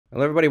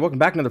Hello everybody, welcome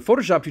back to another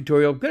Photoshop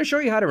tutorial. I'm going to show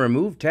you how to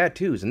remove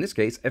tattoos, in this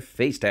case a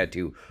face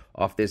tattoo,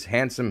 off this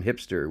handsome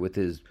hipster with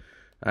his,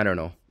 I don't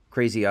know,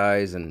 crazy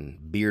eyes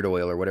and beard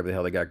oil or whatever the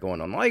hell they got going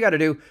on. All you got to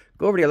do,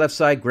 go over to your left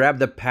side, grab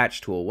the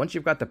patch tool. Once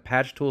you've got the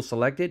patch tool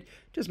selected,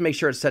 just make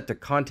sure it's set to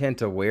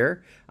content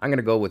aware. I'm going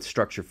to go with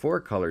structure 4,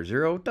 color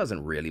 0,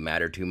 doesn't really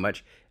matter too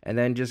much. And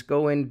then just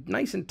go in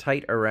nice and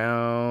tight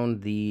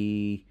around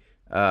the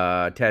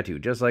tattoo,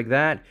 just like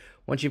that.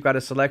 Once you've got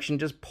a selection,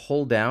 just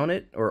pull down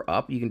it or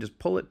up. You can just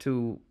pull it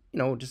to,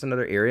 just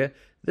another area.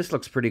 This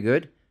looks pretty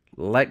good.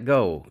 Let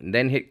go. And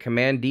then hit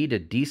Command D to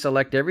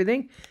deselect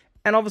everything.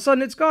 And all of a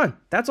sudden it's gone.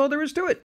 That's all there is to it.